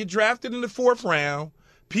when you get drafted in the 4th round,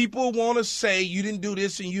 people want to say you didn't do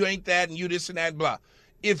this and you ain't that and you this and that, blah.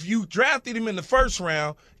 If you drafted him in the 1st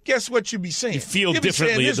round, guess what you'd be saying? You feel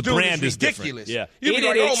differently. Saying, the brand is ridiculous. Yeah. You'd be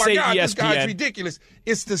like, oh, my God, this guy's ridiculous.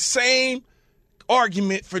 It's the same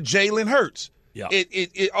argument for Jalen Hurts. Yeah.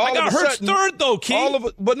 I got Hurts third, though,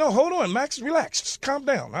 Keith. But no, hold on, Max, relax. Just calm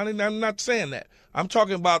down. I'm not saying that. I'm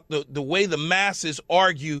talking about the way the masses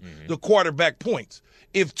argue the quarterback points.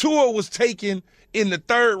 If Tua was taken in the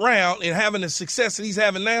 3rd round and having the success that he's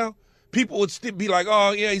having now, people would still be like,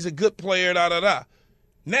 oh, yeah, he's a good player, da-da-da.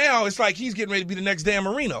 Now it's like he's getting ready to be the next Dan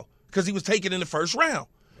Marino because he was taken in the 1st round.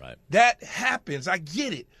 Right. That happens. I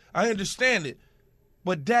get it. I understand it.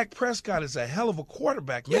 But Dak Prescott is a hell of a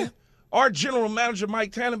quarterback, man. Yeah. Our general manager,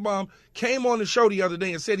 Mike Tannenbaum, came on the show the other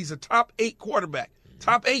day and said he's a top 8 quarterback.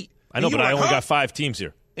 Top 8. I know, but I only got 5 teams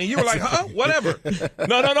here. And you were like, huh? Whatever.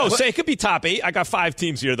 No. Say it could be top 8. I got 5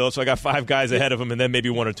 teams here, though, so I got 5 guys ahead of him and then maybe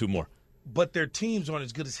 1 or 2 more. But their teams aren't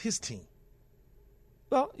as good as his team.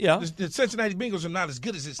 Well, yeah. The Cincinnati Bengals are not as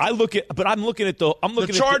good as his team. I'm looking at the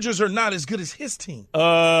Chargers are not as good as his team.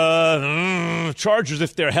 Chargers,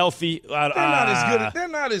 if they're healthy, they're not as good. They're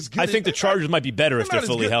not as good. I think the Chargers might be better if they're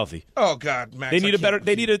fully healthy. Oh God, Max,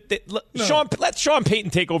 let Sean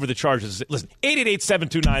Payton take over the Chargers. Listen,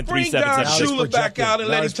 888-729-3776. Bring Don Shula back out and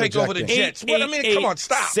let him take over the Jets. What I mean, come on,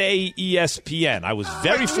 stop. Say ESPN. I was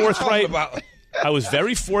very forthright. I was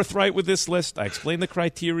very forthright with this list. I explained the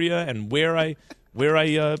criteria and where I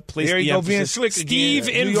placed there the emphasis. Being slick Steve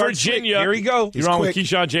again. in Virginia. Here we go. You're on with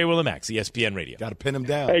Keyshawn, J. Will, and Max, ESPN Radio. Got to pin him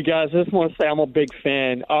down. Hey, guys, I just want to say I'm a big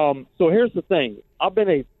fan. So here's the thing. I've been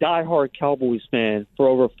a diehard Cowboys fan for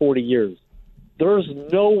over 40 years. There's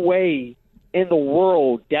no way in the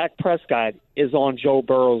world Dak Prescott is on Joe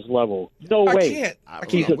Burrow's level. No way.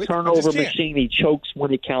 He's a turnover machine. He chokes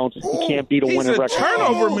when it counts. He can't beat a winning record. He's a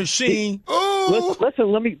turnover machine.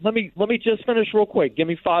 Listen, let me just finish real quick. Give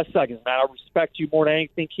me 5 seconds, man. I respect you more than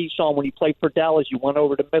anything, Keyshawn. When you played for Dallas, you went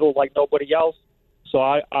over the middle like nobody else. So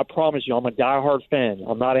I promise you, I'm a diehard fan.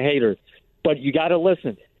 I'm not a hater. But you got to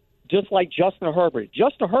listen. Just like Justin Herbert.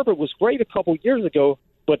 Justin Herbert was great a couple years ago,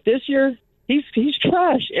 but this year, he's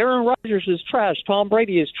trash. Aaron Rodgers is trash. Tom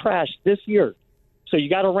Brady is trash this year. So you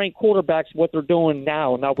got to rank quarterbacks what they're doing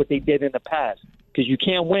now, not what they did in the past, because you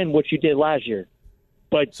can't win what you did last year.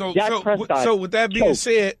 But Dak Prescott. So with that being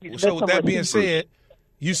said,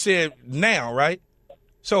 you said now, right?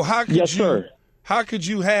 So how could sir. How could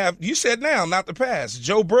you have? You said now, not the past.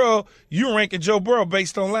 Joe Burrow. You're ranking Joe Burrow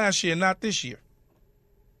based on last year, not this year.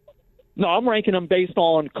 No, I'm ranking him based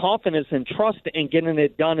on confidence and trust in getting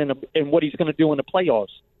it done in what he's going to do in the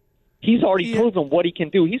playoffs. He's already proven what he can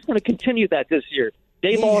do. He's going to continue that this year.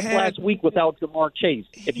 They lost last week without Jamar Chase.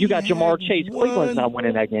 If you got Jamar Chase, Cleveland's not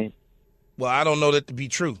winning that game. Well, I don't know that to be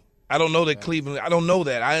true. I don't know that Cleveland. I don't know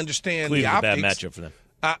that. I understand the optics. Cleveland's a bad matchup for them.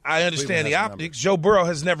 I understand the optics. Joe Burrow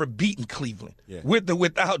has never beaten Cleveland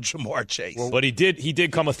without Jamar Chase. But he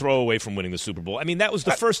did come a throw away from winning the Super Bowl. I mean, that was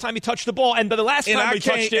the first time he touched the ball, and the last time he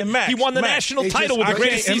touched it, he won the national title with the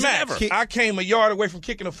greatest season ever. I came a yard away from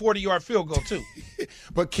kicking a 40-yard field goal, too.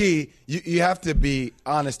 But, Key, you have to be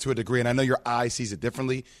honest to a degree, and I know your eye sees it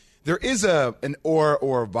differently. There is an aura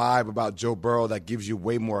or a vibe about Joe Burrow that gives you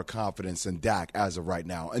way more confidence than Dak as of right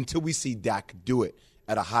now, until we see Dak do it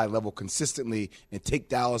at a high level consistently and take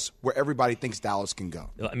Dallas where everybody thinks Dallas can go.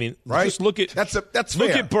 I mean, right? Just look at that's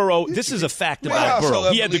look fair. at Burrow. This is a fact about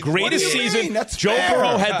Burrow. He had the greatest season. Joe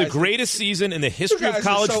Burrow had the greatest season in the history of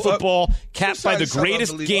college football, capped by the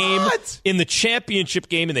greatest game in the championship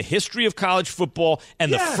game in the history of college football.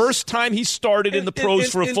 And the first time he started in the pros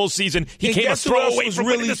for a full season, he came a throw away from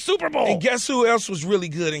winning the Super Bowl. And guess who else was really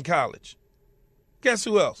good in college? Guess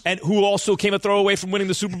who else? And who also came a throw away from winning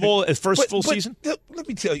the Super Bowl his first full season? Let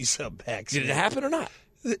me tell you something, Max. Did it happen or not?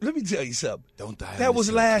 Let me tell you something. Don't die. That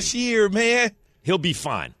was last year, man. He'll be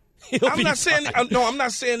fine. I'm not saying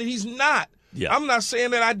that he's not. Yeah. I'm not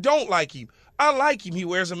saying that I don't like him. I like him. He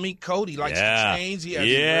wears a mink coat. He likes the chains. He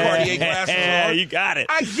has Cartier glasses on. Yeah, you got it.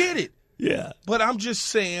 I get it. Yeah. But I'm just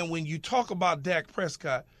saying, when you talk about Dak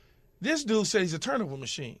Prescott, this dude said he's a turnover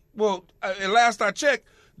machine. Well, at last I checked,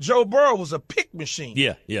 Joe Burrow was a pick machine.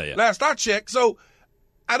 Yeah. Last I checked. So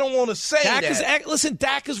I don't want to say that. Listen,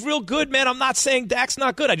 Dak is real good, man. I'm not saying Dak's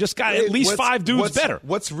not good. I just got at least 5 dudes better.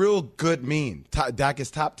 What's real good mean? Dak is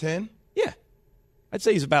top 10? Yeah. I'd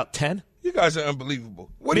say he's about 10. You guys are unbelievable.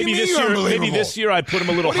 What do you mean you're unbelievable? Maybe this year I'd put him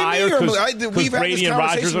a little higher because Brady and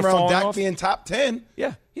Rodgers are falling Dak off. being top 10.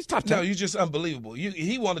 Yeah, he's top 10. No, you're just unbelievable.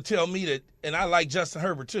 He want to tell me that, and I like Justin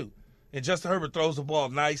Herbert too. And Justin Herbert throws the ball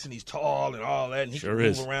nice, and he's tall and all that, and he can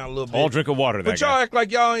move around a little bit. All drink of water, But y'all act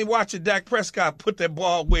like y'all ain't watching Dak Prescott put that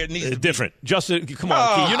ball where it needs to be. Different. Justin, come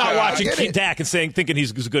on, Key. You're not watching Dak and thinking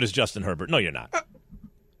he's as good as Justin Herbert. No, you're not.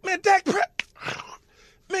 Man, Dak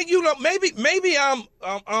man, you know, maybe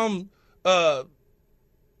I'm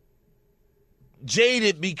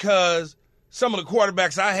jaded because some of the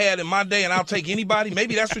quarterbacks I had in my day, and I'll take anybody.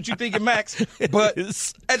 Maybe that's what you're thinking, Max. But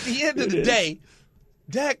at the end of the day,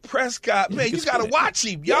 Dak Prescott, man, you got to watch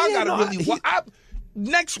him. Y'all got to really watch.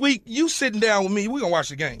 Next week, you sitting down with me, we're going to watch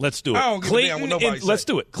the game. Let's do it. I don't give a damn what nobody says. Let's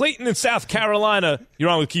do it. Clayton in South Carolina. You're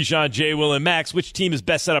on with Keyshawn, J. Will, and Max. Which team is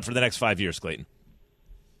best set up for the next 5 years, Clayton?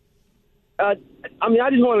 I just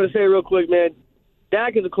wanted to say real quick, man,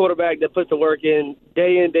 Dak is a quarterback that puts the work in,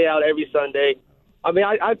 day out, every Sunday. I mean,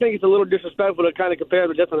 I think it's a little disrespectful to kind of compare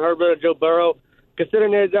him to Justin Herbert or Joe Burrow,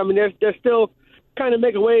 considering that, I mean, they're still kind of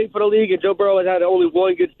making way for the league, and Joe Burrow has had only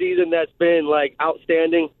one good season that's been, like,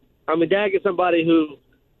 outstanding. I mean, Dak is somebody who,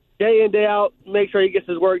 day in, day out, makes sure he gets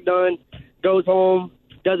his work done, goes home,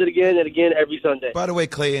 does it again and again every Sunday. By the way,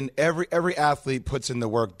 Clayton, every athlete puts in the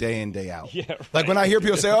work day in, day out. Yeah, right. Like when I hear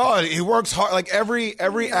people say, "Oh, he works hard," like every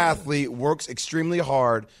athlete works extremely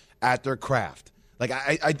hard at their craft. Like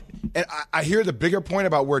I hear the bigger point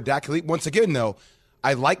about where Dak can lead. Once again, though,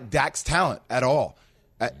 I like Dak's talent at all.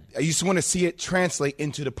 I used to want to see it translate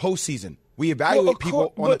into the postseason. We evaluate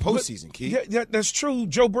people on the postseason, Key. Yeah, that's true.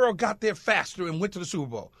 Joe Burrow got there faster and went to the Super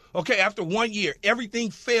Bowl. Okay, after 1 year,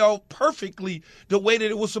 everything fell perfectly the way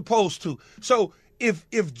that it was supposed to. So if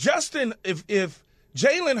Jalen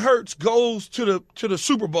Hurts goes to the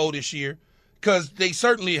Super Bowl this year, because they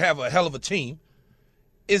certainly have a hell of a team,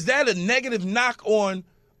 is that a negative knock on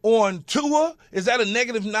Tua? Is that a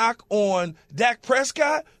negative knock on Dak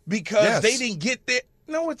Prescott because they didn't get there?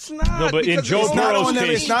 No, it's not. No, but in Joe Burrow's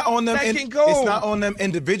case, it's not on them. It's not on them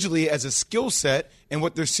individually as a skill set and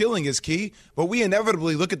what their ceiling is, Key. But we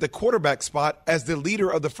inevitably look at the quarterback spot as the leader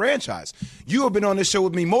of the franchise. You have been on this show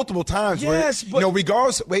with me multiple times. Yes, where,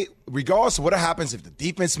 regardless of what happens, if the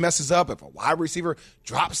defense messes up, if a wide receiver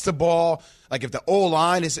drops the ball, like if the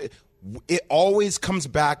O-line it always comes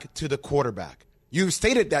back to the quarterback. You've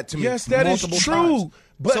stated that to me. Yes, that is true.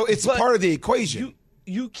 So it's part of the equation.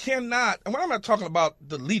 You cannot, and I'm not talking about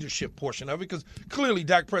the leadership portion of it, because clearly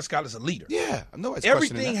Dak Prescott is a leader. Yeah, no,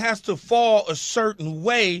 everything has to fall a certain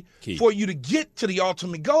way for you to get to the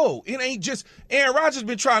ultimate goal. It ain't just Aaron Rodgers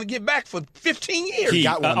been trying to get back for 15 years.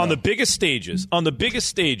 On the biggest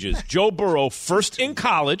stages, Joe Burrow, first in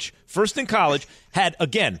college, first in college, had,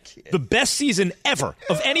 again, the best season ever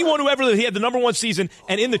of anyone who ever lived. He had the number one season,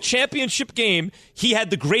 and in the championship game, he had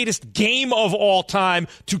the greatest game of all time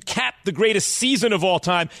to cap the greatest season of all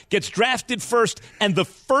time, gets drafted first, and the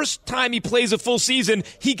first time he plays a full season,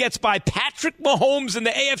 he gets by Patrick Mahomes in the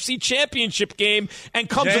AFC Championship game and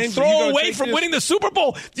comes James, a throw away from winning the Super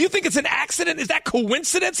Bowl. Do you think it's an accident? Is that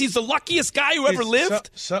coincidence? He's the luckiest guy who ever lived?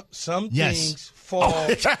 Some things fall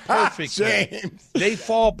perfectly. They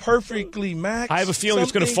fall perfectly, Max. I have a feeling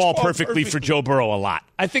it's going to fall perfectly for Joe Burrow a lot.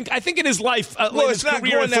 I think in his life, it's not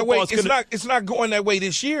going that way. It's not going that way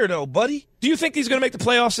this year, though, buddy. Do you think he's going to make the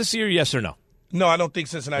playoffs this year? Yes or no? No, I don't think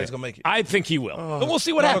Cincinnati's going to make it. I think he will. But we'll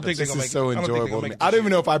see what happens. I don't think this is so enjoyable. I don't even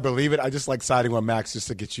know if I believe it. I just like siding with Max just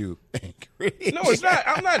to get you angry. No, it's not.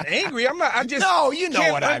 I'm not angry. I'm not. I just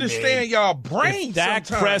can't understand y'all brains. If Dak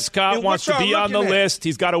sometimes. Prescott wants to be on the list,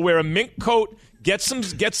 he's got to wear a mink coat. Get some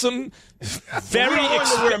very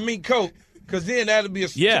to wear a mink coat. Because then that would be a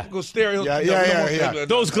typical stereotype. Yeah.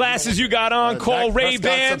 Those glasses you got on call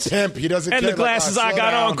Ray-Bans. He doesn't and the glasses I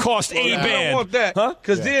got on cost A-Band. I don't want that.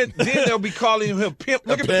 Because then they'll be calling him pimp.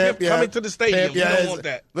 Look at the pimp coming to the stadium. We don't want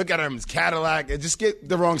that. Look at him. It's Cadillac. Just get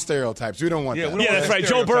the wrong stereotypes. We don't want that. Yeah, that's right.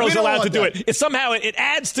 Joe Burrow's allowed to do it. Somehow it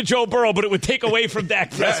adds to Joe Burrow, but it would take away from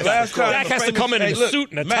Dak Prescott. Dak has to come in a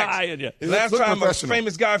suit and a tie. Last time a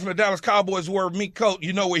famous guy from the Dallas Cowboys wore a mink coat,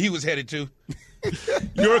 you know where he was headed to.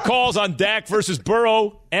 Your calls on Dak versus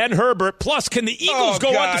Burrow and Herbert. Plus, can the Eagles go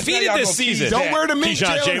undefeated this season? Don't wear the mink,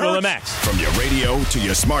 Keyshawn, J. Will, and Max. From your radio to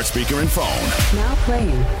your smart speaker and phone. Now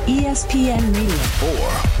playing ESPN Radio.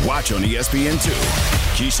 Or watch on ESPN2.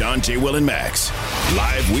 Keyshawn, J. Will, and Max.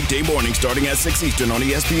 Live weekday morning starting at 6 Eastern on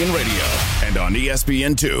ESPN Radio and on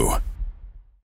ESPN2.